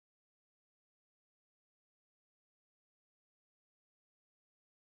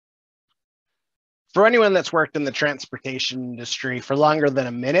For anyone that's worked in the transportation industry for longer than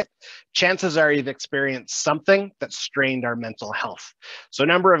a minute, chances are you've experienced something that strained our mental health. So a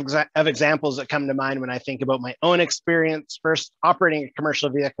number of examples that come to mind when I think about my own experience, first operating a commercial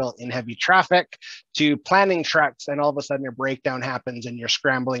vehicle in heavy traffic to planning trucks, and all of a sudden a breakdown happens and you're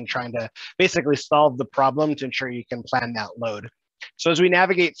scrambling trying to basically solve the problem to ensure you can plan that load. So as we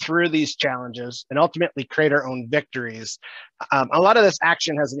navigate through these challenges and ultimately create our own victories, a lot of this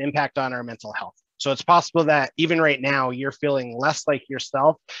action has an impact on our mental health. So it's possible that even right now, you're feeling less like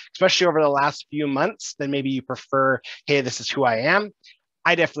yourself, especially over the last few months, than maybe you prefer, hey, this is who I am.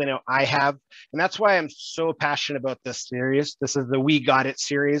 I definitely know I have. And that's why I'm so passionate about this series. This is the We Got It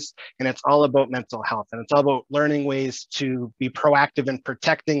series, and it's all about mental health. And it's all about learning ways to be proactive in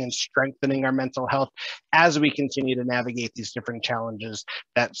protecting and strengthening our mental health as we continue to navigate these different challenges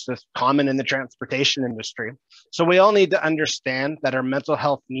that's just common in the transportation industry. So we all need to understand that our mental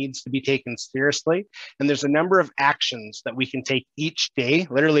health needs to be taken seriously. And there's a number of actions that we can take each day,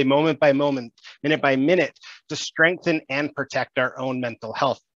 literally moment by moment, minute by minute, to strengthen and protect our own mental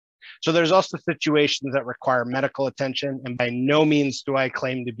health. So there's also situations that require medical attention, and by no means do I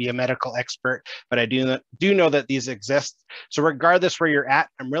claim to be a medical expert, but I do know that these exist. So regardless where you're at,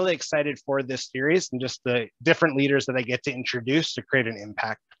 I'm really excited for this series and just the different leaders that I get to introduce to create an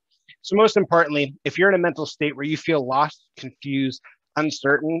impact. So most importantly, if you're in a mental state where you feel lost, confused,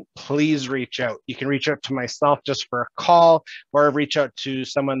 uncertain, please reach out. You can reach out to myself just for a call, or reach out to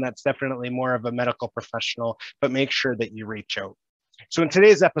someone that's definitely more of a medical professional, but make sure that you reach out. So in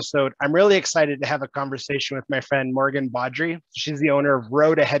today's episode, I'm really excited to have a conversation with my friend Morgan Beaudry. She's the owner of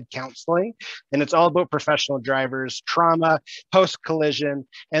Road Ahead Counselling, and it's all about professional drivers, trauma, post-collision,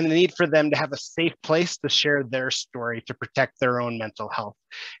 and the need for them to have a safe place to share their story to protect their own mental health.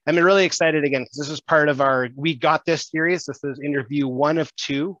 I'm really excited again, because this is part of our We Got This series. This is interview 1 of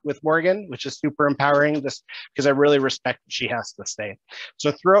 2 with Morgan, which is super empowering just because I really respect what she has to say.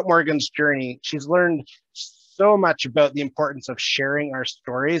 So throughout Morgan's journey, she's learned so much about the importance of sharing our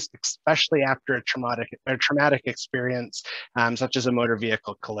stories, especially after a traumatic experience, such as a motor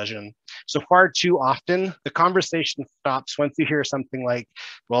vehicle collision. So far too often, the conversation stops once you hear something like,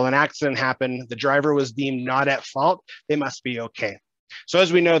 well, an accident happened, the driver was deemed not at fault, they must be okay. So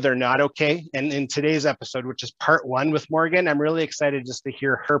as we know, they're not okay. And in today's episode, which is part 1 with Morgan, I'm really excited just to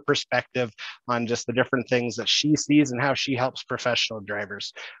hear her perspective on just the different things that she sees and how she helps professional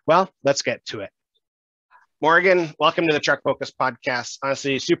drivers. Well, let's get to it. Morgan, welcome to the Truck Focus podcast.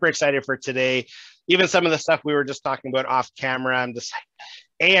 Honestly, super excited for today. Even some of the stuff we were just talking about off camera, I'm just,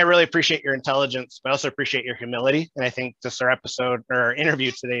 I really appreciate your intelligence, but I also appreciate your humility. And I think just our episode or our interview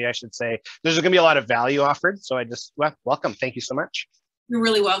today, I should say, there's going to be a lot of value offered. So welcome. Thank you so much. You're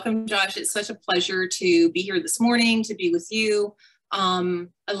really welcome, Josh. It's such a pleasure to be here this morning, to be with you. I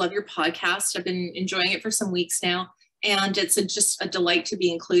love your podcast. I've been enjoying it for some weeks now, and it's just a delight to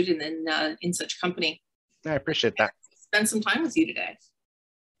be included in such company. I appreciate that. Spend some time with you today.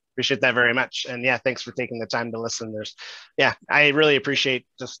 Appreciate that very much. And yeah, thanks for taking the time to listen. I really appreciate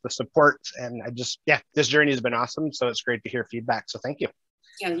just the support, and this journey has been awesome. So it's great to hear feedback. So thank you.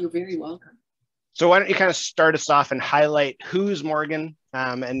 Yeah, you're very welcome. So why don't you kind of start us off and highlight who's Morgan,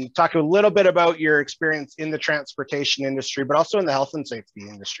 and talk a little bit about your experience in the transportation industry, but also in the health and safety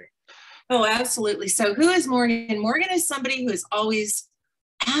industry. Oh, absolutely. So who is Morgan? Morgan is somebody who is always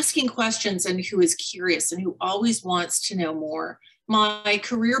asking questions and who is curious and who always wants to know more. My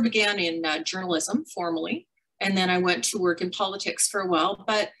career began in journalism formally, and then I went to work in politics for a while.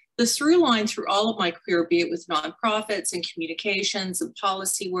 But the through line through all of my career, be it with nonprofits and communications and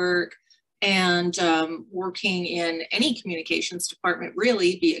policy work, and working in any communications department,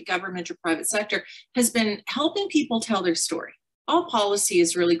 really, be it government or private sector, has been helping people tell their story. All policy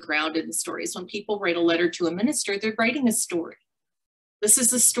is really grounded in stories. When people write a letter to a minister, they're writing a story. This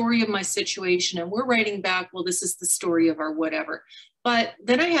is the story of my situation, and we're writing back, well, this is the story of our whatever. But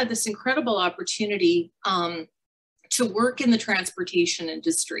then I had this incredible opportunity to work in the transportation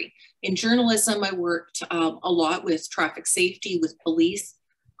industry. In journalism, I worked a lot with traffic safety, with police,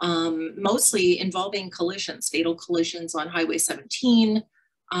 mostly involving collisions, fatal collisions on Highway 17,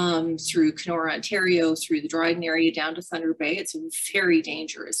 through Kenora, Ontario, through the Dryden area down to Thunder Bay. It's a very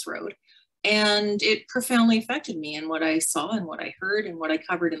dangerous road. And it profoundly affected me in what I saw and what I heard and what I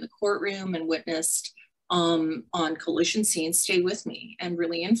covered in the courtroom and witnessed on collision scenes stayed with me and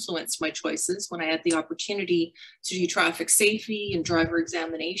really influenced my choices when I had the opportunity to do traffic safety and driver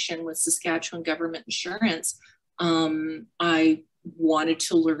examination with Saskatchewan Government Insurance. I wanted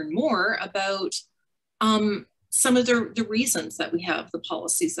to learn more about some of the reasons that we have the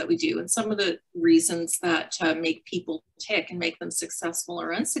policies that we do, and some of the reasons that make people tick and make them successful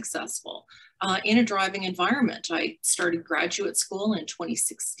or unsuccessful in a driving environment. I started graduate school in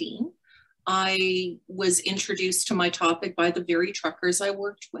 2016. I was introduced to my topic by the very truckers I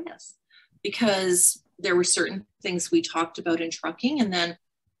worked with, because there were certain things we talked about in trucking. And then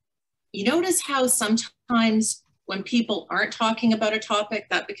you notice how sometimes when people aren't talking about a topic,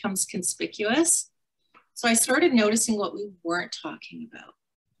 that becomes conspicuous. So I started noticing what we weren't talking about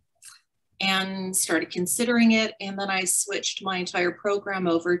and started considering it. And then I switched my entire program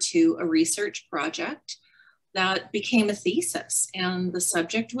over to a research project that became a thesis. And the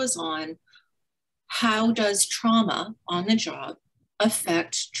subject was on how does trauma on the job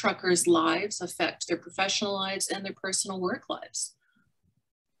affect truckers' lives, affect their professional lives and their personal work lives.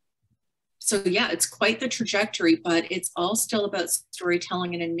 So yeah, it's quite the trajectory, but it's all still about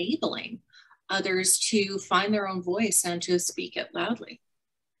storytelling and enabling others to find their own voice and to speak it loudly.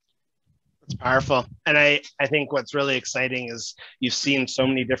 It's powerful. And I think what's really exciting is you've seen so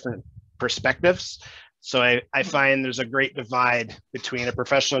many different perspectives. So I find there's a great divide between a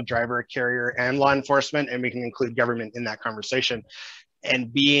professional driver, a carrier, and law enforcement, and we can include government in that conversation.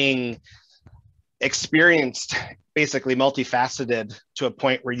 And being experienced, basically multifaceted to a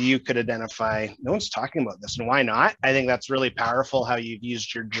point where you could identify, no one's talking about this, and why not? I think that's really powerful, how you've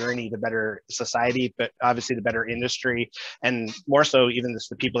used your journey to better society, but obviously to better industry, and more so even just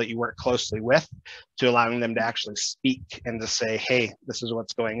the people that you work closely with, to allowing them to actually speak and to say, hey, this is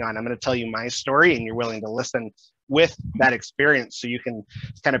what's going on. I'm going to tell you my story, and you're willing to listen with that experience, so you can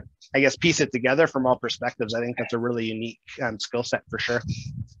kind of, I guess, piece it together from all perspectives. I think that's a really unique skill set for sure.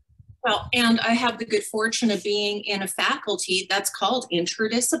 Well, and I have the good fortune of being in a faculty that's called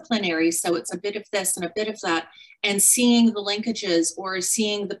interdisciplinary. So it's a bit of this and a bit of that, and seeing the linkages or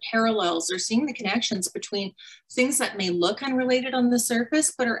seeing the parallels or seeing the connections between things that may look unrelated on the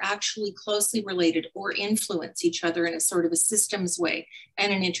surface, but are actually closely related or influence each other in a sort of a systems way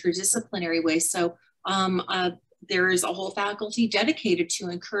and an interdisciplinary way. So there is a whole faculty dedicated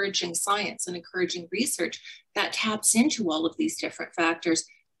to encouraging science and encouraging research that taps into all of these different factors.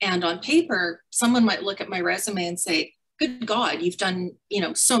 And on paper, someone might look at my resume and say, good God, you've done,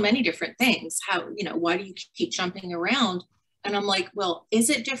 so many different things. How, why do you keep jumping around? And I'm like, well, is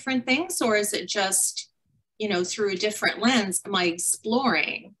it different things, or is it just, through a different lens, am I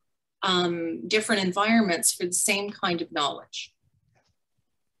exploring different environments for the same kind of knowledge?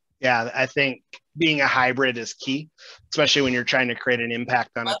 Yeah, I think being a hybrid is key, especially when you're trying to create an impact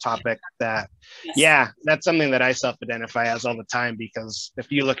on a topic that, yes. Yeah, that's something that I self-identify as all the time, because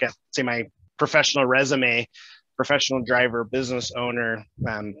if you look at, say, my professional resume, professional driver, business owner,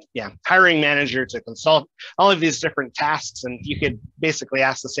 hiring manager to consult, all of these different tasks, and you could basically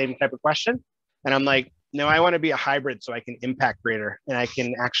ask the same type of question. And I'm like, no, I want to be a hybrid so I can impact greater and I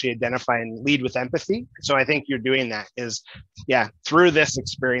can actually identify and lead with empathy. So I think you're doing that is, through this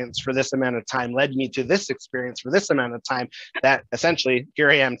experience for this amount of time led me to this experience for this amount of time, that essentially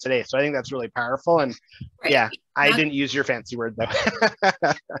here I am today. So I think that's really powerful. And I didn't use your fancy word though.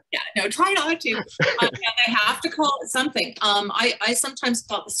 Try not to. They have to call it something. I sometimes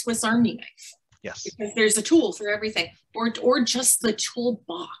call it the Swiss Army knife. Yes. Because there's a tool for everything, or just the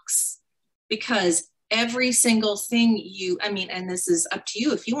toolbox, because every single thing and this is up to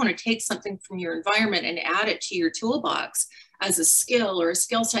you. If you want to take something from your environment and add it to your toolbox as a skill or a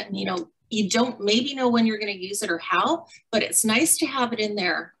skill set, and you don't maybe know when you're going to use it or how, but it's nice to have it in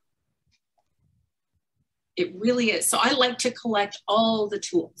there. It really is. So I like to collect all the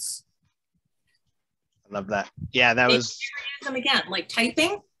tools. I love that. Yeah, that was. Use them again, like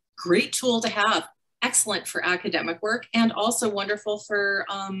typing, great tool to have. Excellent for academic work, and also wonderful for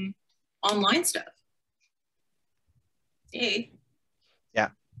online stuff. Hey.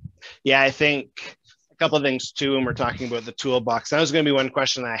 Yeah, I think a couple of things too, when we're talking about the toolbox. That was going to be one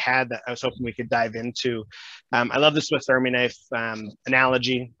question that I had that I was hoping we could dive into. I love the Swiss Army knife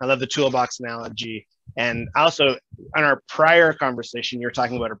analogy. I love the toolbox analogy. And also on our prior conversation, you were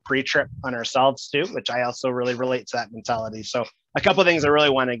talking about a pre-trip on ourselves too, which I also really relate to that mentality. So a couple of things I really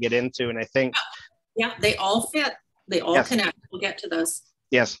want to get into. And I think. Yeah, they all fit. They all connect. We'll get to those.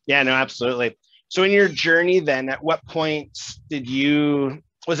 Yes. Yeah, no, absolutely. So in your journey then, at what point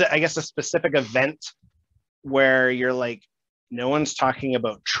was it, I guess, a specific event where you're like, no one's talking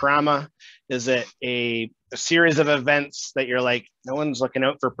about trauma? Is it a series of events that you're like, no one's looking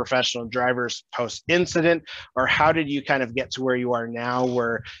out for professional drivers post-incident? Or how did you kind of get to where you are now,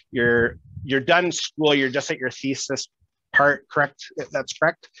 where you're done school, you're just at your thesis part, correct? That's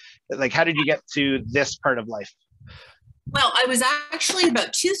correct? Like, how did you get to this part of life? Well, I was actually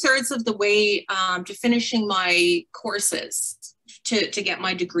about 2/3 of the way to finishing my courses to get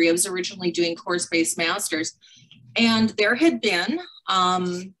my degree. I was originally doing course-based masters, and there had been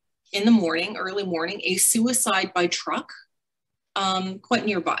in the morning, early morning, a suicide by truck quite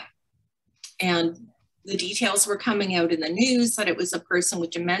nearby. And the details were coming out in the news that it was a person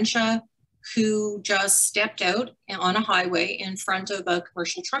with dementia who just stepped out on a highway in front of a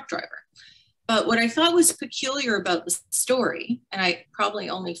commercial truck driver. But what I thought was peculiar about the story, and I probably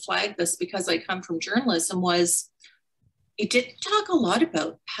only flagged this because I come from journalism, was it didn't talk a lot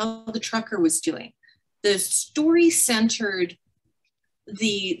about how the trucker was doing. The story centered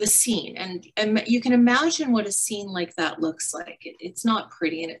the scene, and you can imagine what a scene like that looks like. It's not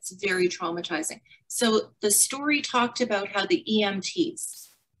pretty, and it's very traumatizing. So the story talked about how the EMTs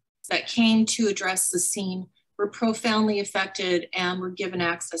that came to address the scene were profoundly affected and were given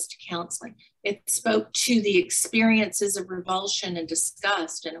access to counseling. It spoke to the experiences of revulsion and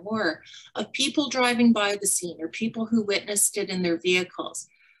disgust and horror of people driving by the scene or people who witnessed it in their vehicles,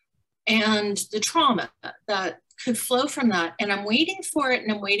 and the trauma that could flow from that. And I'm waiting for it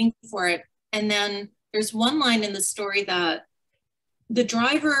and I'm waiting for it. And then there's one line in the story that the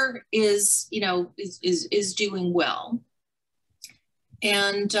driver is doing well.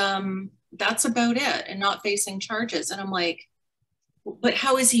 And that's about it, and not facing charges. And I'm like, but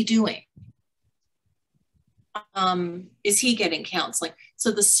how is he doing? Is he getting counseling? So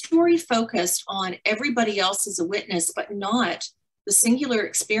the story focused on everybody else as a witness, but not the singular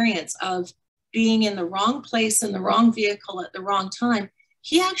experience of being in the wrong place in the wrong vehicle at the wrong time.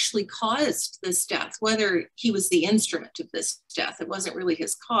 He actually caused this death, whether he was the instrument of this death. It wasn't really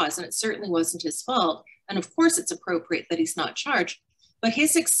his cause, and it certainly wasn't his fault. And of course, it's appropriate that he's not charged. But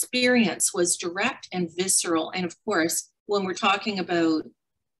his experience was direct and visceral. And of course, when we're talking about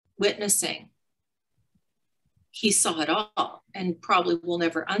witnessing, he saw it all and probably will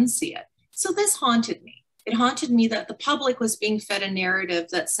never unsee it. So this haunted me. It haunted me that the public was being fed a narrative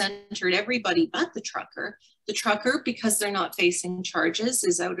that centered everybody but the trucker. The trucker, because they're not facing charges,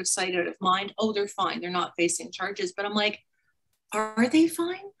 is out of sight, out of mind. Oh, they're fine. They're not facing charges. But I'm like, are they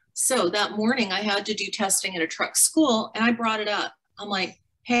fine? So that morning I had to do testing at a truck school, and I brought it up. I'm like,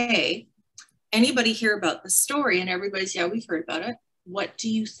 hey, anybody hear about this story? And everybody's, yeah, we've heard about it. What do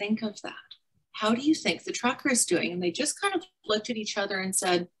you think of that? How do you think the trucker is doing? And they just kind of looked at each other and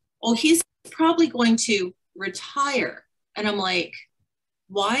said, oh, he's probably going to retire. And I'm like,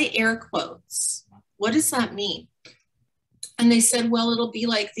 why air quotes? What does that mean? And they said, well, it'll be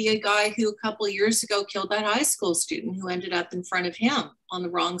like the guy who a couple of years ago killed that high school student who ended up in front of him on the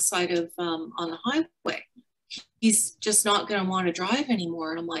wrong side of on the highway. He's just not going to want to drive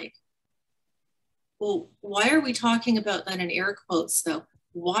anymore. And I'm like, well, why are we talking about that in air quotes though?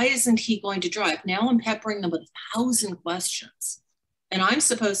 Why isn't he going to drive? Now I'm peppering them with 1,000 questions, and I'm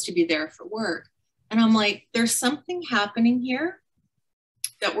supposed to be there for work. And I'm like, there's something happening here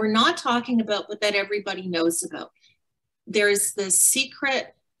that we're not talking about, but that everybody knows about. There's this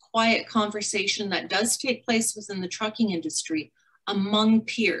secret, quiet conversation that does take place within the trucking industry, among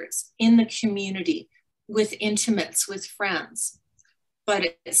peers, in the community, with intimates, with friends.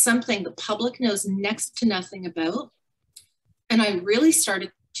 But it's something the public knows next to nothing about. And I really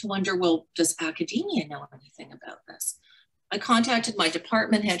started to wonder, well, does academia know anything about this? I contacted my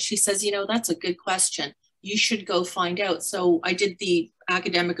department head. She says, that's a good question. You should go find out. So I did the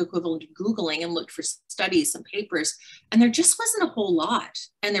academic equivalent of Googling and looked for studies and papers, and there just wasn't a whole lot.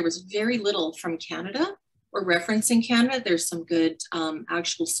 And there was very little from Canada or referencing Canada. There's some good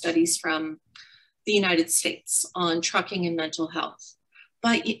actual studies from the United States on trucking and mental health.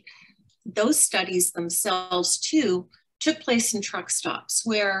 But those studies themselves too took place in truck stops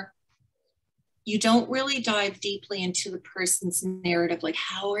where you don't really dive deeply into the person's narrative, like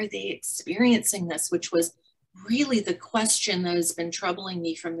how are they experiencing this, which was really the question that has been troubling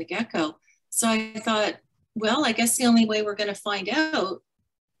me from the get-go. So I thought, well, I guess the only way we're going to find out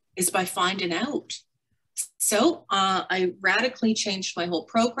is by finding out. So I radically changed my whole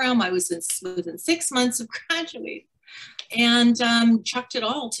program. I was within 6 months of graduating, and chucked it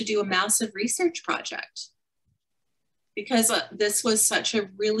all to do a massive research project, because this was such a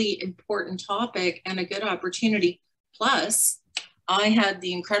really important topic and a good opportunity. Plus, I had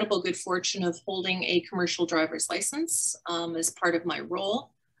the incredible good fortune of holding a commercial driver's license as part of my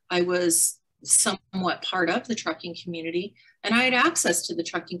role. I was somewhat part of the trucking community, and I had access to the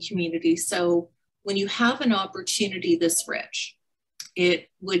trucking community. So when you have an opportunity this rich, it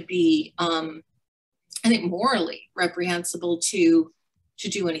would be, I think, morally reprehensible to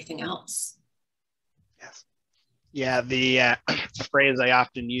do anything else. Yes. Yeah, the phrase I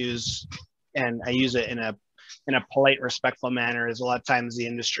often use, and I use it in a in a polite, respectful manner, is a lot of times the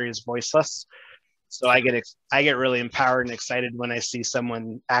industry is voiceless. So I get really empowered and excited when I see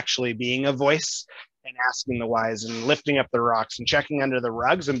someone actually being a voice and asking the whys and lifting up the rocks and checking under the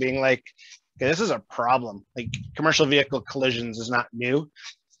rugs and being like, okay, this is a problem. Like, commercial vehicle collisions is not new.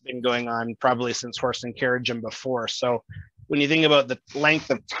 It's been going on probably since horse and carriage and before. So when you think about the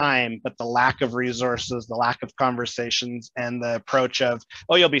length of time, but the lack of resources, the lack of conversations, and the approach of,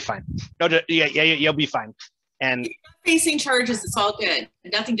 oh, you'll be fine. No, yeah, you'll be fine. And you're not facing charges, it's all good.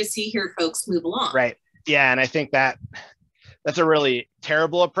 Nothing to see here, folks, move along. Right. Yeah. And I think that's a really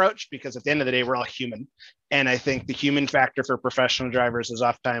terrible approach, because at the end of the day, we're all human. And I think the human factor for professional drivers is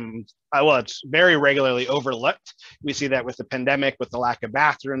oftentimes, well, it's very regularly overlooked. We see that with the pandemic, with the lack of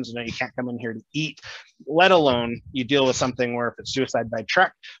bathrooms, and you can't come in here to eat, let alone you deal with something where if it's suicide by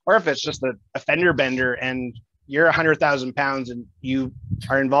truck, or if it's just a fender bender and you're 100,000 pounds and you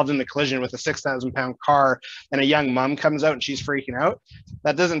are involved in the collision with a 6,000 pound car, and a young mom comes out and she's freaking out.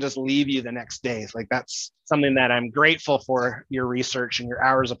 That doesn't just leave you the next day. Like, that's something that I'm grateful for your research and your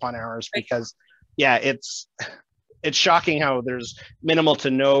hours upon hours, because yeah, it's shocking how there's minimal to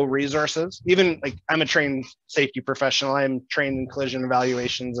no resources. Even like, I'm a trained safety professional. I'm trained in collision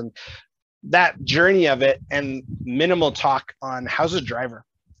evaluations, and that journey of it, and minimal talk on how's a driver.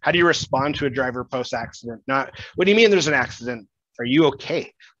 How do you respond to a driver post-accident? Not, what do you mean there's an accident? Are you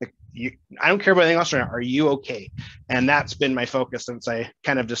okay? Like, I don't care about anything else right now. Are you okay? And that's been my focus since I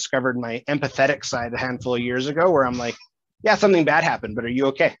kind of discovered my empathetic side a handful of years ago, where I'm like, yeah, something bad happened, but are you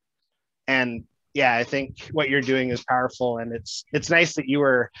okay? And yeah, I think what you're doing is powerful. And it's nice that you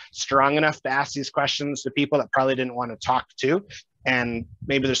were strong enough to ask these questions to people that probably didn't want to talk to. And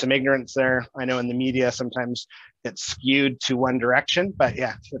maybe there's some ignorance there. I know in the media, sometimes it's skewed to one direction, but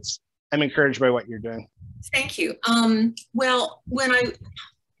yeah, I'm encouraged by what you're doing. Thank you. Well, when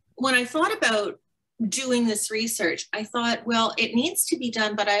I thought about doing this research, I thought, well, it needs to be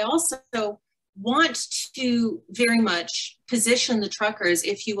done, but I also want to very much position the truckers,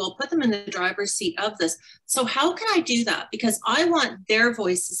 if you will, put them in the driver's seat of this. So how can I do that? Because I want their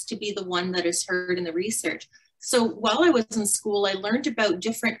voices to be the one that is heard in the research. So while I was in school, I learned about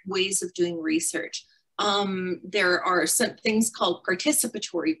different ways of doing research. There are some things called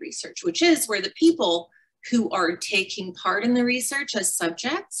participatory research, which is where the people who are taking part in the research as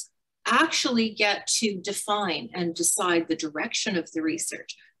subjects actually get to define and decide the direction of the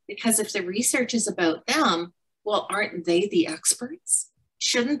research. Because if the research is about them, well, aren't they the experts?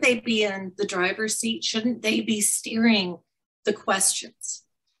 Shouldn't they be in the driver's seat? Shouldn't they be steering the questions?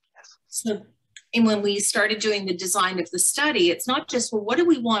 So, and when we started doing the design of the study, it's not just, well, what do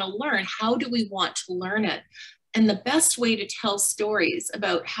we want to learn? How do we want to learn it? And the best way to tell stories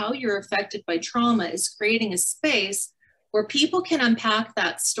about how you're affected by trauma is creating a space where people can unpack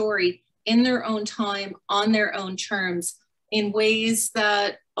that story in their own time, on their own terms, in ways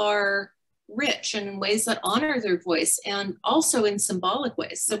that are rich and in ways that honor their voice, and also in symbolic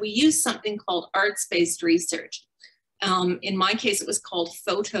ways. So we use something called arts-based research. In my case, it was called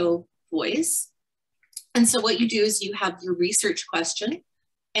photo voice. And so what you do is you have your research question,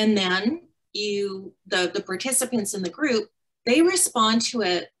 and then the participants in the group, they respond to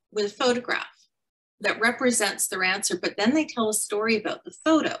it with a photograph that represents their answer, but then they tell a story about the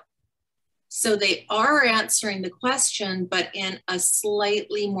photo. So they are answering the question, but in a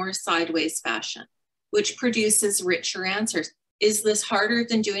slightly more sideways fashion, which produces richer answers. Is this harder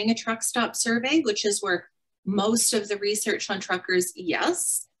than doing a truck stop survey, which is where most of the research on truckers?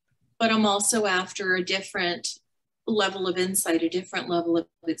 Yes, but I'm also after a different level of insight, a different level of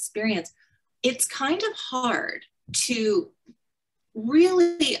experience. It's kind of hard to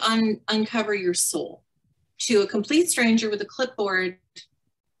really uncover your soul to a complete stranger with a clipboard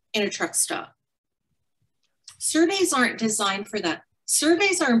in a truck stop. Surveys aren't designed for that.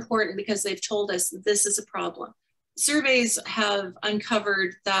 Surveys are important because they've told us this is a problem. Surveys have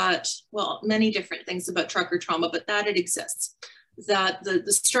uncovered that, well, many different things about trucker trauma, but that it exists. That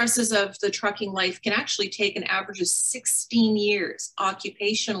the stresses of the trucking life can actually take an average of 16 years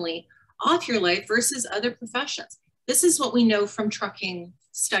occupationally off your life versus other professions. This is what we know from trucking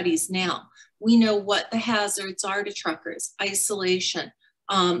studies now. We know what the hazards are to truckers: isolation,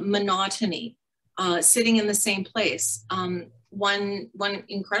 monotony, sitting in the same place. One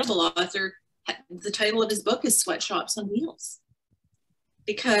incredible author, the title of his book is Sweatshops on Wheels,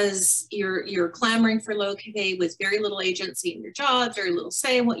 because you're clamoring for low pay with very little agency in your job, very little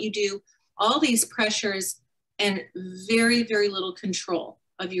say in what you do, all these pressures, and very, very little control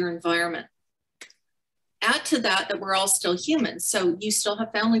of your environment. Add to that we're all still human. So you still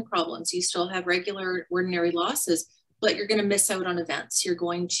have family problems. You still have regular, ordinary losses. but you're going to miss out on events. You're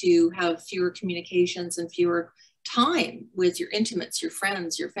going to have fewer communications and fewer time with your intimates, your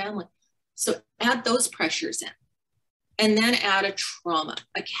friends, your family. So add those pressures in. And then add a trauma,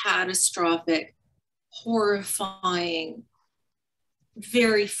 a catastrophic, horrifying,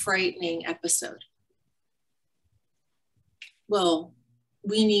 very frightening episode. Well,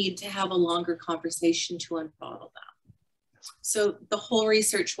 we need to have a longer conversation to unbottle that. So the whole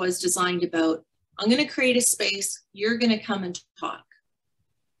research was designed about, I'm going to create a space, you're going to come and talk.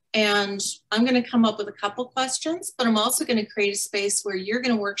 And I'm going to come up with a couple questions, but I'm also going to create a space where you're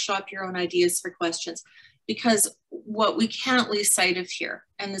going to workshop your own ideas for questions. Because what we can't lose sight of here,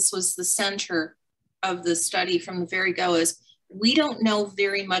 and this was the center of the study from the very go, is we don't know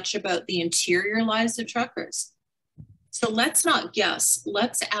very much about the interior lives of truckers. So let's not guess,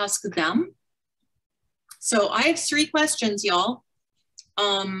 let's ask them. So I have 3 questions, y'all.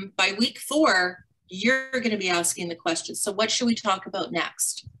 By week 4, you're going to be asking the questions. So what should we talk about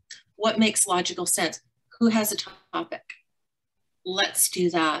next? What makes logical sense? Who has a topic? Let's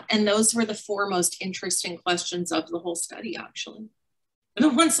do that. And those were the 4 most interesting questions of the whole study, actually. The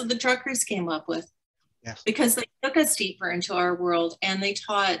ones that the truckers came up with. Yes. Because they took us deeper into our world, and they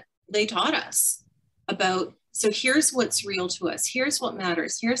taught us about, so here's what's real to us. Here's what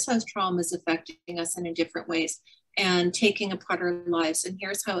matters. Here's how trauma is affecting us in different ways and taking apart our lives. And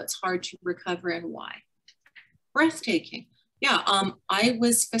here's how it's hard to recover and why. Breathtaking. Yeah, I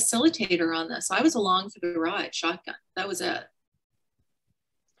was facilitator on this. I was along for the ride, shotgun. That was it.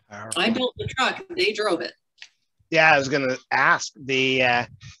 Powerful. I built the truck, they drove it. Yeah, I was going to ask the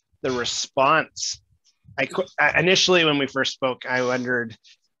response. Initially, when we first spoke, I wondered,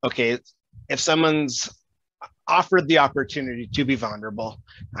 okay, if someone's offered the opportunity to be vulnerable,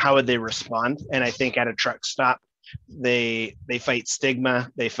 how would they respond? And I think at a truck stop, they fight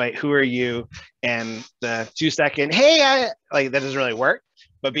stigma, they fight who are you, and the 2-second hey, like that doesn't really work.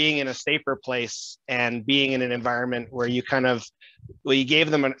 But being in a safer place and being in an environment where you kind of, well, you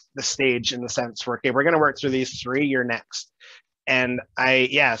gave them the stage in the sense where, okay, we're going to work through these 3, you're next. And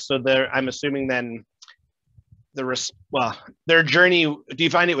I'm assuming then their journey, do you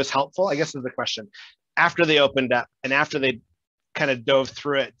find it was helpful? I guess is the question. After they opened up and after they kind of dove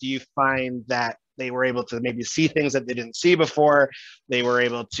through it, do you find that they were able to maybe see things that they didn't see before? They were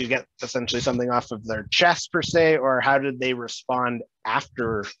able to get essentially something off of their chest per se, or how did they respond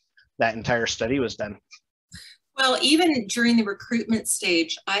after that entire study was done? Well, even during the recruitment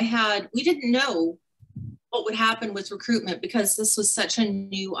stage, we didn't know what would happen with recruitment because this was such a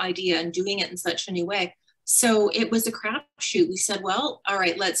new idea and doing it in such a new way. So it was a crapshoot. We said, well, all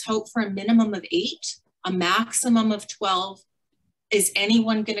right, let's hope for a minimum of 8, a maximum of 12. Is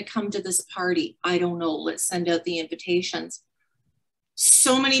anyone going to come to this party? I don't know. Let's send out the invitations.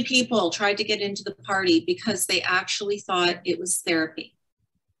 So many people tried to get into the party because they actually thought it was therapy.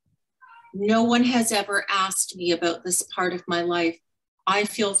 No one has ever asked me about this part of my life. I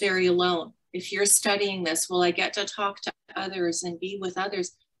feel very alone. If you're studying this, will I get to talk to others and be with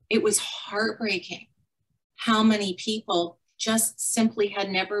others? It was heartbreaking how many people just simply had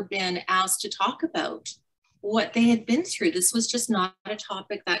never been asked to talk about what they had been through. This was just not a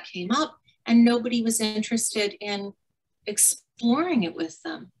topic that came up, and nobody was interested in exploring it with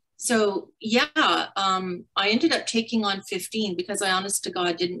them. So yeah, I ended up taking on 15 because I honest to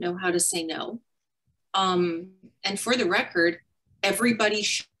God didn't know how to say no. And for the record, everybody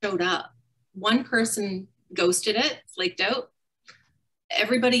showed up. One person ghosted it, flaked out.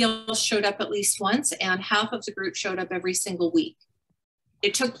 Everybody else showed up at least once, and half of the group showed up every single week.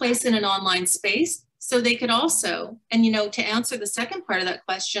 It took place in an online space, so they could also, and to answer the second part of that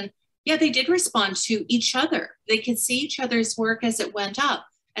question, yeah, they did respond to each other. They could see each other's work as it went up.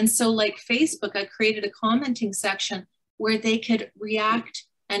 And so like Facebook, I created a commenting section where they could react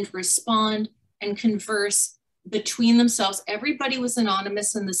and respond and converse between themselves. Everybody was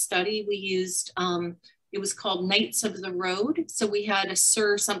anonymous in the study. We used, it was called Knights of the Road. So we had a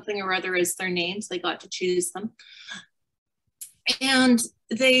Sir something or other as their names. They got to choose them. And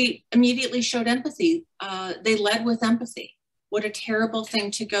they immediately showed empathy. They led with empathy. What a terrible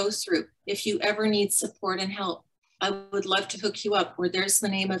thing to go through. If you ever need support and help, I would love to hook you up, or there's the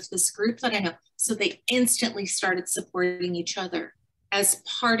name of this group that I know. So they instantly started supporting each other as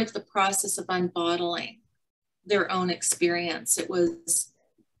part of the process of unbottling their own experience. It was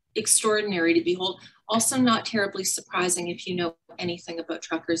extraordinary to behold. Also not terribly surprising if you know anything about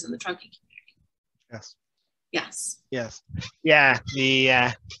truckers in the trucking community. Yes. Yes. Yes.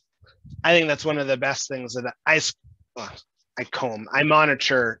 Yeah. I think that's one of the best things that I I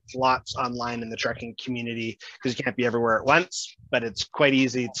monitor lots online in the trucking community because you can't be everywhere at once, but it's quite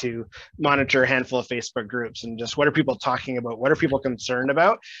easy to monitor a handful of Facebook groups and just what are people talking about? What are people concerned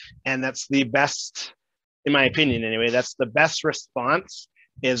about? And that's the best, in my opinion anyway, that's the best response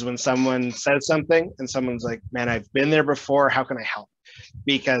is when someone says something and someone's like, man, I've been there before. How can I help?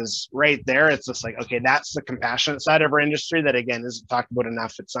 Because right there, it's just like, okay, that's the compassionate side of our industry that again isn't talked about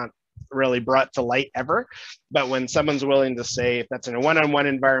enough. It's not really brought to light ever. But when someone's willing to say, if that's in a one-on-one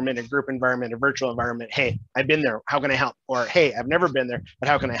environment, a group environment, a virtual environment, hey, I've been there, how can I help? Or hey, I've never been there, but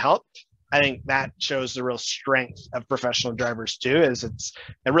how can I help? I think that shows the real strength of professional drivers too, is it's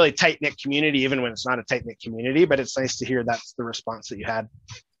a really tight-knit community, even when it's not a tight-knit community, but it's nice to hear that's the response that you had.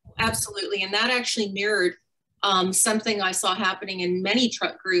 Absolutely. And that actually mirrored something I saw happening in many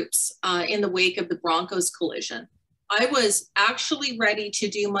truck groups in the wake of the Broncos collision. I was actually ready to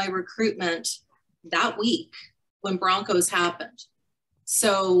do my recruitment that week when Broncos happened.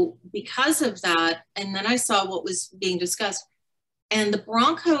 So because of that, and then I saw what was being discussed, and the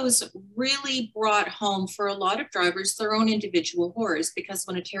Broncos really brought home for a lot of drivers their own individual horrors, because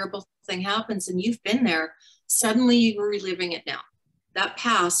when a terrible thing happens and you've been there, suddenly you're reliving it now. That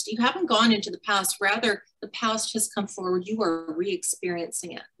past, you haven't gone into the past, rather the past has come forward, you are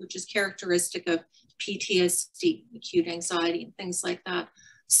re-experiencing it, which is characteristic of PTSD, acute anxiety, and things like that.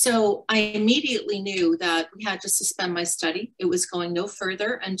 So I immediately knew that we had to suspend my study. It was going no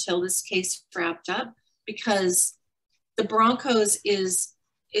further until this case wrapped up, because the Broncos is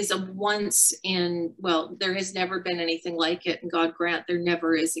a once in, well, there has never been anything like it, and God grant there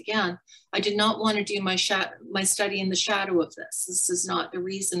never is again. I did not want to do my study in the shadow of this. This is not the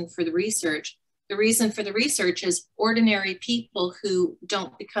reason for the research. The reason for the research is ordinary people who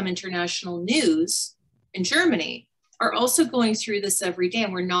don't become international news in Germany are also going through this every day,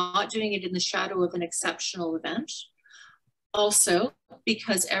 and we're not doing it in the shadow of an exceptional event. Also,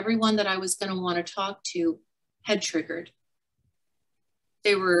 because everyone that I was going to want to talk to had triggered.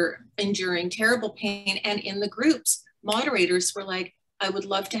 They were enduring terrible pain, and in the groups, moderators were like, I would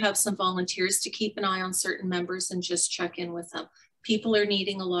love to have some volunteers to keep an eye on certain members and just check in with them. People are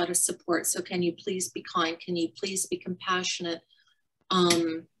needing a lot of support. So can you please be kind? Can you please be compassionate?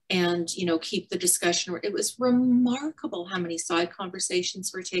 And, you know, keep the discussion. It was remarkable how many side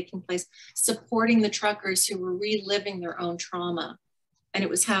conversations were taking place, supporting the truckers who were reliving their own trauma. And it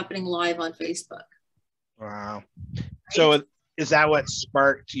was happening live on Facebook. Wow. So is that what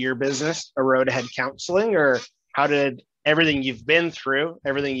sparked your business, a Road Ahead Counselling, or how did everything you've been through,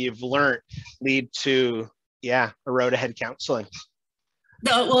 everything you've learned lead to, a Road Ahead Counselling?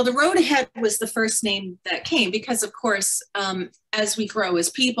 The Road Ahead was the first name that came because, of course, as we grow as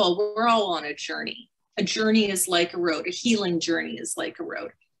people, we're all on a journey. A journey is like a road. A healing journey is like a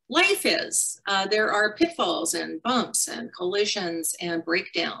road. Life is. There are pitfalls and bumps and collisions and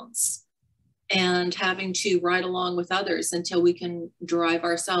breakdowns, and having to ride along with others until we can drive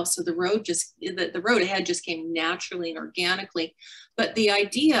ourselves. So the road ahead just came naturally and organically. But the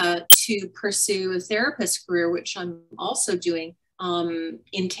idea to pursue a therapist career, which I'm also doing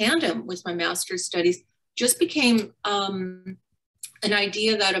in tandem with my master's studies, just became an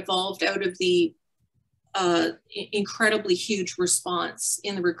idea that evolved out of the incredibly huge response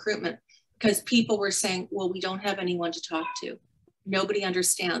in the recruitment, because people were saying, well, we don't have anyone to talk to. Nobody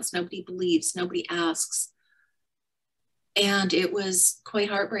understands, nobody believes, nobody asks. And it was quite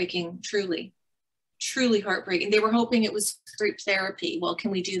heartbreaking, truly, truly heartbreaking. They were hoping it was group therapy. Well,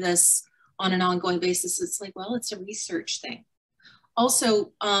 can we do this on an ongoing basis? It's like, well, it's a research thing.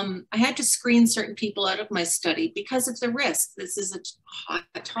 Also, I had to screen certain people out of my study because of the risk. This is a hot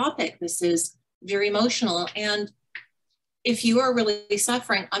topic. This is very emotional. And if you are really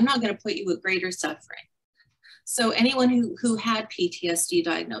suffering, I'm not going to put you at greater suffering. So anyone who had PTSD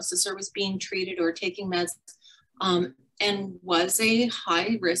diagnosis or was being treated or taking meds and was a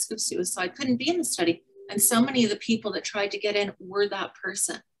high risk of suicide couldn't be in the study. And so many of the people that tried to get in were that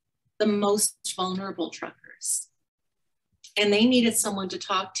person, the most vulnerable truckers. And they needed someone to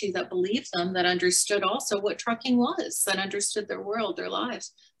talk to that believed them, that understood also what trucking was, that understood their world, their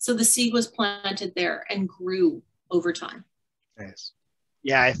lives. So the seed was planted there and grew over time. Nice.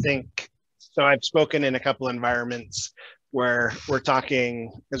 Yeah, I think so. I've spoken in a couple environments where we're talking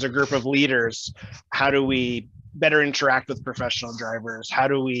as a group of leaders, how do we better interact with professional drivers? How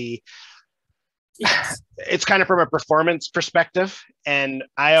do we, yes. It's kind of from a performance perspective. And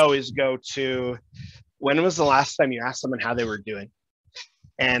I always go to, when was the last time you asked someone how they were doing?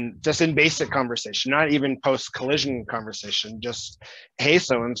 And just in basic conversation, not even post-collision conversation, just, hey,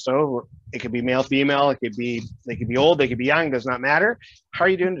 so-and-so, it could be male, female, they could be old, they could be young, does not matter. How are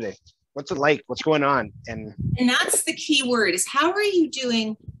you doing today? What's it like? What's going on? And that's the key word, is how are you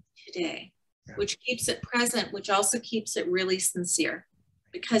doing today? Which keeps it present, which also keeps it really sincere,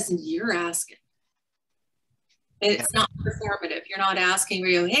 because you're asking. It's not performative. You're not asking,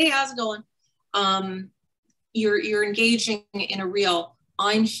 hey, how's it going? You're engaging in a real,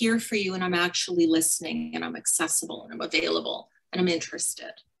 I'm here for you, and I'm actually listening, and I'm accessible, and I'm available, and I'm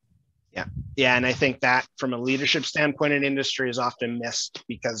interested. Yeah. And I think that from a leadership standpoint in industry is often missed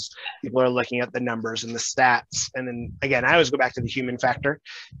because people are looking at the numbers and the stats. And then again, I always go back to the human factor.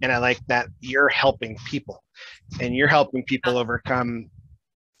 And I like that you're helping people, and you're helping people overcome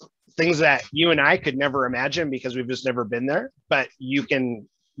things that you and I could never imagine because we've just never been there. But you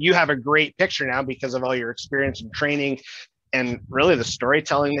have a great picture now because of all your experience and training, and really the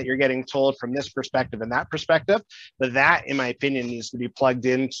storytelling that you're getting told from this perspective and that perspective. But that, in my opinion, needs to be plugged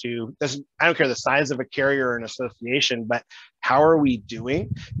into this. I don't care the size of a carrier or an association, but how are we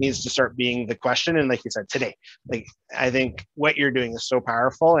doing needs to start being the question. And like you said today, like, I think what you're doing is so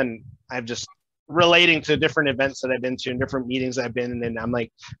powerful. And I've just relating to different events that I've been to and different meetings I've been in. And I'm like,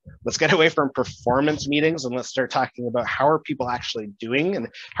 let's get away from performance meetings and let's start talking about how are people actually doing, and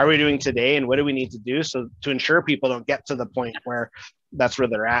how are we doing today, and what do we need to do so to ensure people don't get to the point where that's where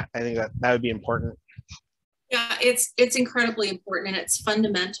they're at. I think that would be important. Yeah, it's incredibly important, and it's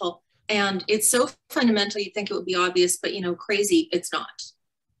fundamental. And it's so fundamental, you think it would be obvious, but crazy, it's not.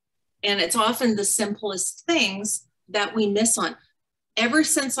 And it's often the simplest things that we miss on. Ever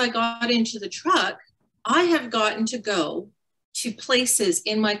since I got into the truck, I have gotten to go to places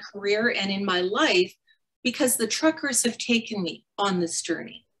in my career and in my life because the truckers have taken me on this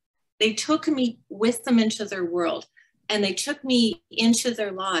journey. They took me with them into their world, and they took me into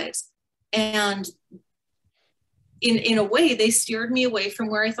their lives. And in a way, they steered me away from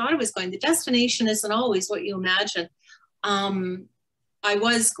where I thought I was going. The destination isn't always what you imagine. I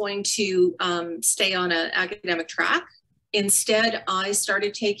was going to stay on an academic track. Instead, I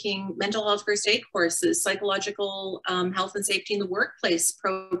started taking mental health first aid courses, psychological health and safety in the workplace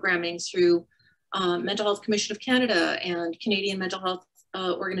programming through Mental Health Commission of Canada and Canadian Mental Health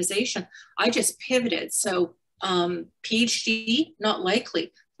Organization. I just pivoted. So PhD, not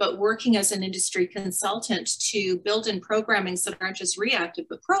likely, but working as an industry consultant to build in programmings that aren't just reactive,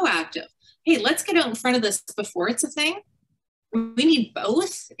 but proactive. Hey, let's get out in front of this before it's a thing. We need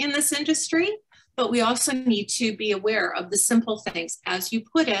both in this industry. But we also need to be aware of the simple things, as you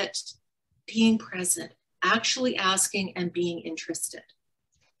put it, being present, actually asking and being interested.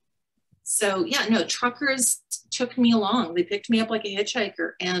 So yeah, no, truckers took me along. They picked me up like a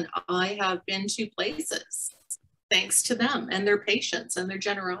hitchhiker, and I have been to places thanks to them and their patience and their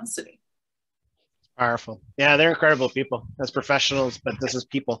generosity. Powerful. Yeah, they're incredible people as professionals, but this is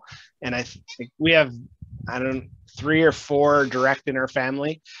people. And I think we have, 3 or 4 direct in our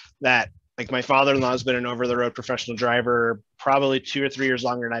family that, like, my father-in-law has been an over-the-road professional driver probably 2 or 3 years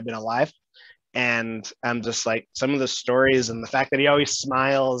longer than I've been alive. And I'm just like, some of the stories and the fact that he always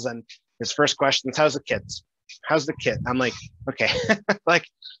smiles, and his first question is, how's the kids? How's the kid? I'm like, okay, like,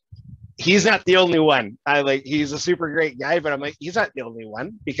 he's not the only one. He's a super great guy, but I'm like, he's not the only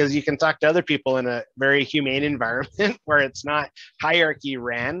one, because you can talk to other people in a very humane environment where it's not hierarchy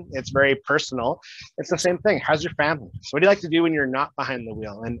ran. It's very personal. It's the same thing. How's your family? So what do you like to do when you're not behind the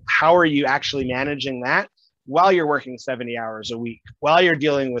wheel? And how are you actually managing that while you're working 70 hours a week, while you're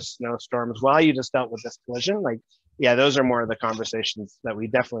dealing with snowstorms, while you just dealt with this collision? Like, yeah, those are more of the conversations that we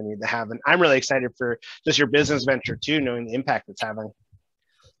definitely need to have. And I'm really excited for just your business venture too, knowing the impact it's having.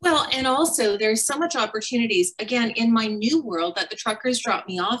 Well, and also there's so much opportunities, again, in my new world that the truckers dropped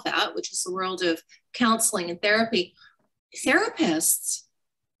me off at, which is the world of counseling and therapy. Therapists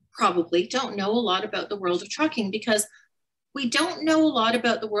probably don't know a lot about the world of trucking, because we don't know a lot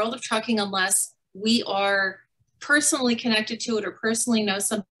about the world of trucking unless we are personally connected to it or personally know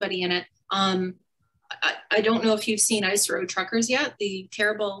somebody in it. I don't know if you've seen Ice Road Truckers yet, the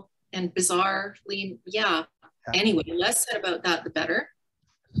terrible and bizarrely, Anyway, less said about that, the better.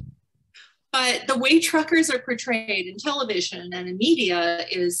 But the way truckers are portrayed in television and in media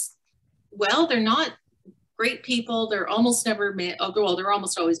is, well, they're not great people. They're almost never male. Well, they're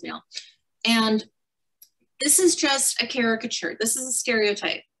almost always male. And this is just a caricature. This is a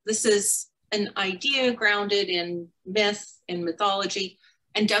stereotype. This is an idea grounded in myth and mythology,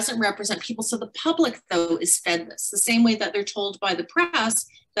 and doesn't represent people. So the public, though, is fed this the same way that they're told by the press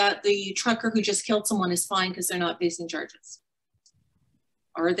that the trucker who just killed someone is fine because they're not facing charges.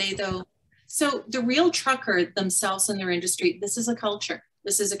 Are they, though? So the real trucker themselves in their industry, this is a culture.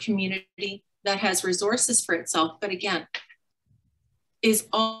 This is a community that has resources for itself, but again, is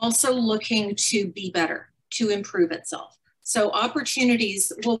also looking to be better, to improve itself. So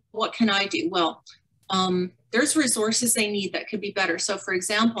opportunities, well, what can I do? Well, there's resources they need that could be better. So for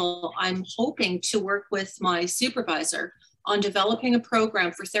example, I'm hoping to work with my supervisor on developing a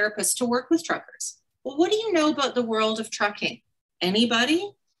program for therapists to work with truckers. Well, what do you know about the world of trucking? Anybody?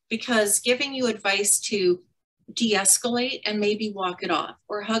 Because giving you advice to de-escalate and maybe walk it off,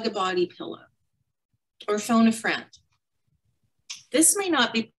 or hug a body pillow, or phone a friend. This may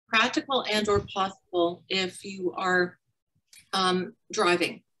not be practical and or possible if you are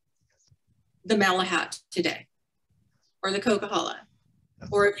driving the Malahat today, or the Coquihalla,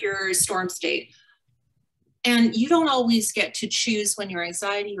 or if you're Storm State. And you don't always get to choose when your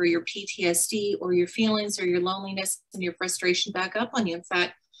anxiety or your PTSD or your feelings or your loneliness and your frustration back up on you. In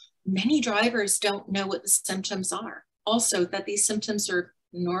fact, many drivers don't know what the symptoms are. Also, that these symptoms are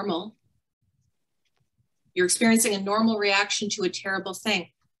normal. You're experiencing a normal reaction to a terrible thing.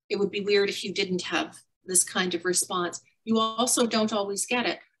 It would be weird if you didn't have this kind of response. You also don't always get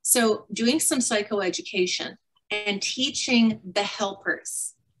it. So doing some psychoeducation and teaching the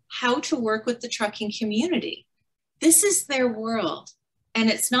helpers how to work with the trucking community. This is their world. And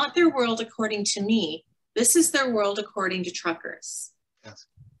it's not their world according to me. This is their world according to truckers. Yes.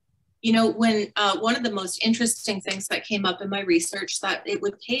 You know, when one of the most interesting things that came up in my research that it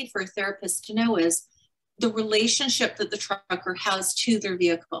would pay for a therapist to know is the relationship that the trucker has to their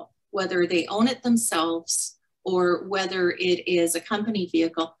vehicle, whether they own it themselves or whether it is a company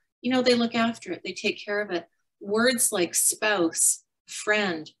vehicle. You know, they look after it, they take care of it. Words like spouse,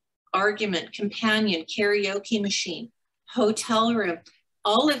 friend, argument, companion, karaoke machine, hotel room,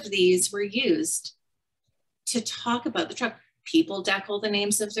 all of these were used to talk about the truck. People deckle the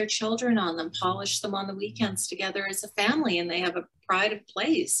names of their children on them, polish them on the weekends together as a family, and they have a pride of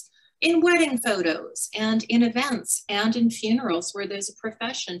place in wedding photos and in events and in funerals where there's a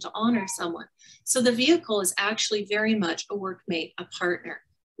profession to honor someone. So the vehicle is actually very much a workmate, a partner.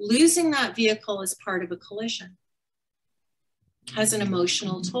 Losing that vehicle as part of a collision has an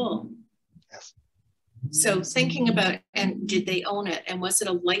emotional toll. Yes. So thinking about, and did they own it? And was it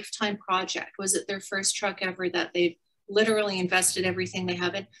a lifetime project? Was it their first truck ever that they've literally invested everything they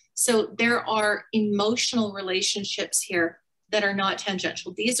have in? So there are emotional relationships here that are not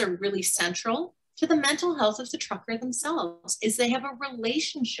tangential. These are really central to the mental health of the trucker themselves, is they have a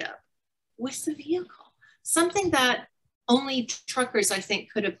relationship with the vehicle. Something that only truckers, I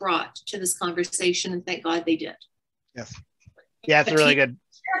think, could have brought to this conversation, and thank God they did. Yes. Yeah, it's a really good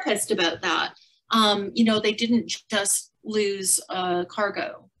therapist about that. You know, they didn't just lose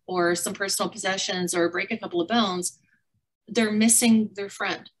cargo or some personal possessions or break a couple of bones. They're missing their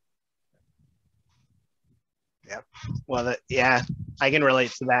friend. Yep. Well, yeah, I can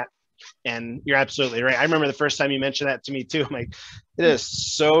relate to that. And you're absolutely right. I remember the first time you mentioned that to me too. I'm like, it is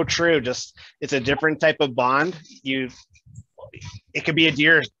so true. Just, it's a different type of bond. It could be a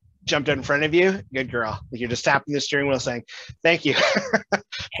deer jumped out in front of you. Good girl. Like, you're just tapping the steering wheel saying, thank you.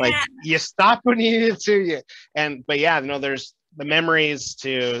 Like, you stopped when you needed to. But yeah, no, there's the memories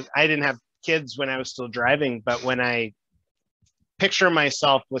too. I didn't have kids when I was still driving, but when I picture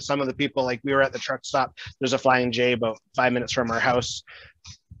myself with some of the people, like we were at the truck stop, there's a Flying J about 5 minutes from our house.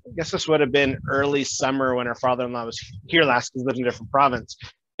 I guess this would have been early summer when our father-in-law was here last, because he lived in a different province.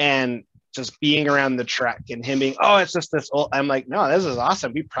 And just being around the truck and him being, oh, it's just this old, I'm like, no, this is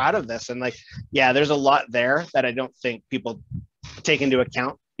awesome. Be proud of this. And like, yeah, there's a lot there that I don't think people take into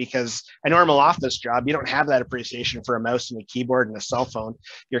account, because a normal office job, you don't have that appreciation for a mouse and a keyboard and a cell phone.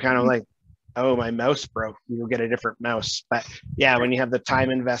 You're kind of like, oh, my mouse broke, you will get a different mouse. But yeah, when you have the time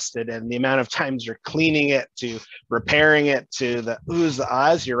invested and the amount of times you're cleaning it to repairing it to the oohs, the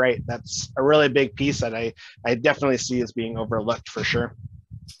ahs, you're right. That's a really big piece that I definitely see as being overlooked for sure.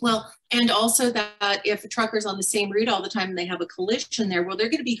 Well, and also that if a trucker's on the same route all the time and they have a collision there, well, they're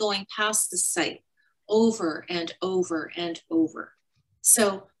going to be going past the site over and over and over.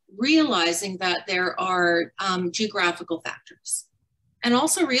 So realizing that there are geographical factors, and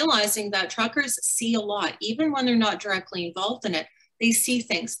also realizing that truckers see a lot, even when they're not directly involved in it, they see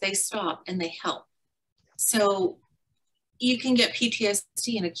things, they stop and they help. So you can get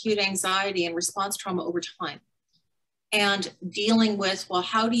PTSD and acute anxiety and response trauma over time. And dealing with, well,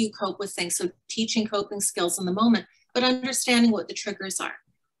 how do you cope with things? So teaching coping skills in the moment, but understanding what the triggers are.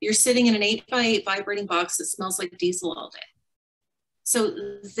 You're sitting in an 8x8 vibrating box that smells like diesel all day. So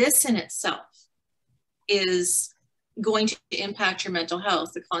this in itself is going to impact your mental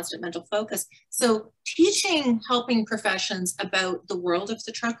health, the constant mental focus. So teaching helping professions about the world of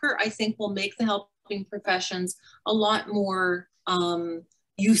the trucker, I think, will make the helping professions a lot more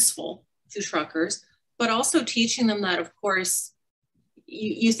useful to truckers, but also teaching them that, of course,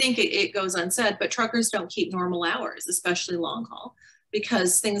 you think it goes unsaid, but truckers don't keep normal hours, especially long haul,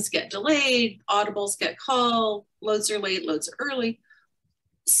 because things get delayed, audibles get called, loads are late, loads are early.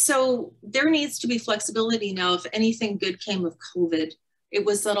 So there needs to be flexibility now. If anything good came of COVID, it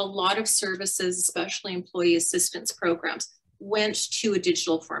was that a lot of services, especially employee assistance programs, went to a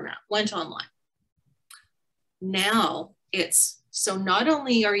digital format, went online. Now it's, so not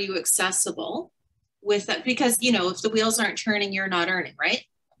only are you accessible with that, because, you know, if the wheels aren't turning, you're not earning, right?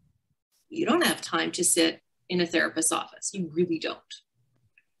 You don't have time to sit in a therapist's office. You really don't.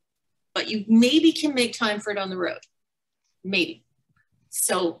 But you maybe can make time for it on the road. Maybe.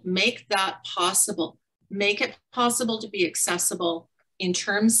 So make that possible. Make it possible to be accessible in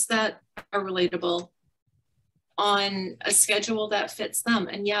terms that are relatable on a schedule that fits them.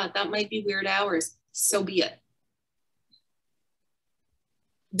 And yeah, that might be weird hours. So be it.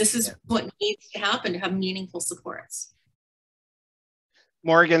 This is what needs to happen to have meaningful supports.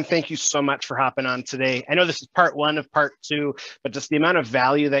 Morgan, thank you so much for hopping on today. I know this is part one of part two, but just the amount of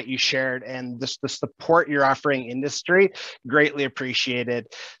value that you shared and just the support you're offering industry, greatly appreciated.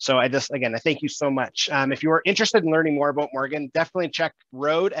 So I thank you so much. If you are interested in learning more about Morgan, definitely check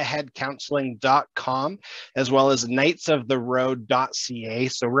roadaheadcounseling.com as well as knightsoftheroad.ca.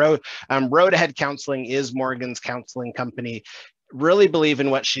 So Road Ahead Counseling is Morgan's counseling company. Really believe in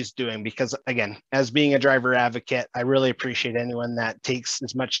what she's doing because, again, as being a driver advocate, I really appreciate anyone that takes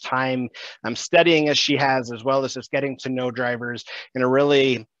as much time studying as she has, as well as just getting to know drivers in a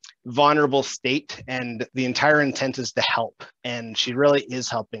really vulnerable state. And the entire intent is to help. And she really is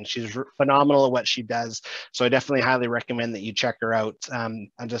helping. She's phenomenal at what she does. So I definitely highly recommend that you check her out.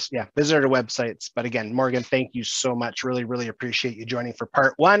 And just, visit her websites. But again, Morgan, thank you so much. Really, really appreciate you joining for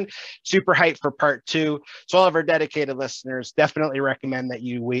part one. Super hyped for part two. So all of our dedicated listeners, definitely recommend that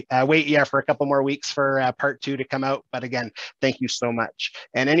you wait for a couple more weeks for part two to come out. But again, thank you so much.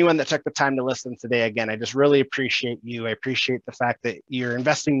 And anyone that took the time to listen today, again, I just really appreciate you. I appreciate the fact that you're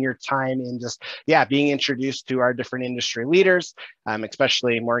investing your time in just, being introduced to our different industry leaders,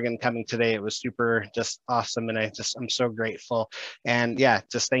 especially Morgan coming today. It was super just awesome. And I'm so grateful. And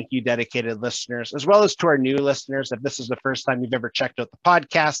just thank you, dedicated listeners, as well as to our new listeners. If this is the first time you've ever checked out the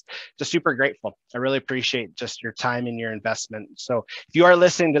podcast, just super grateful. I really appreciate just your time and your investment. So if you are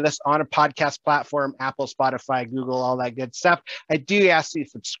listening to this on a podcast platform, Apple, Spotify, Google, all that good stuff, I do ask you to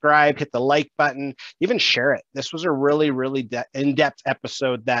subscribe, hit the like button, even share it. This was a really, really in-depth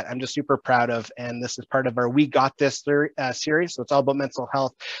episode that I'm just super proud of. And this is part of our We Got This series. So it's all about mental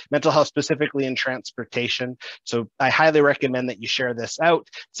health specifically in transportation. So I highly recommend that you share this out.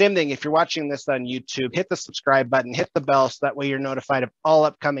 Same thing, if you're watching this on YouTube, hit the subscribe button, hit the bell, so that way you're notified of all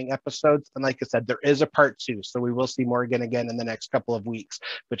upcoming episodes. And like I said, there is a part two. So we will see Morgan again in the next couple of weeks,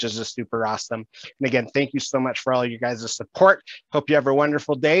 which is just super awesome. And again, thank you so much for all you guys' support. Hope you have a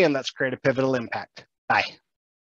wonderful day, and let's create a pivotal impact. Bye.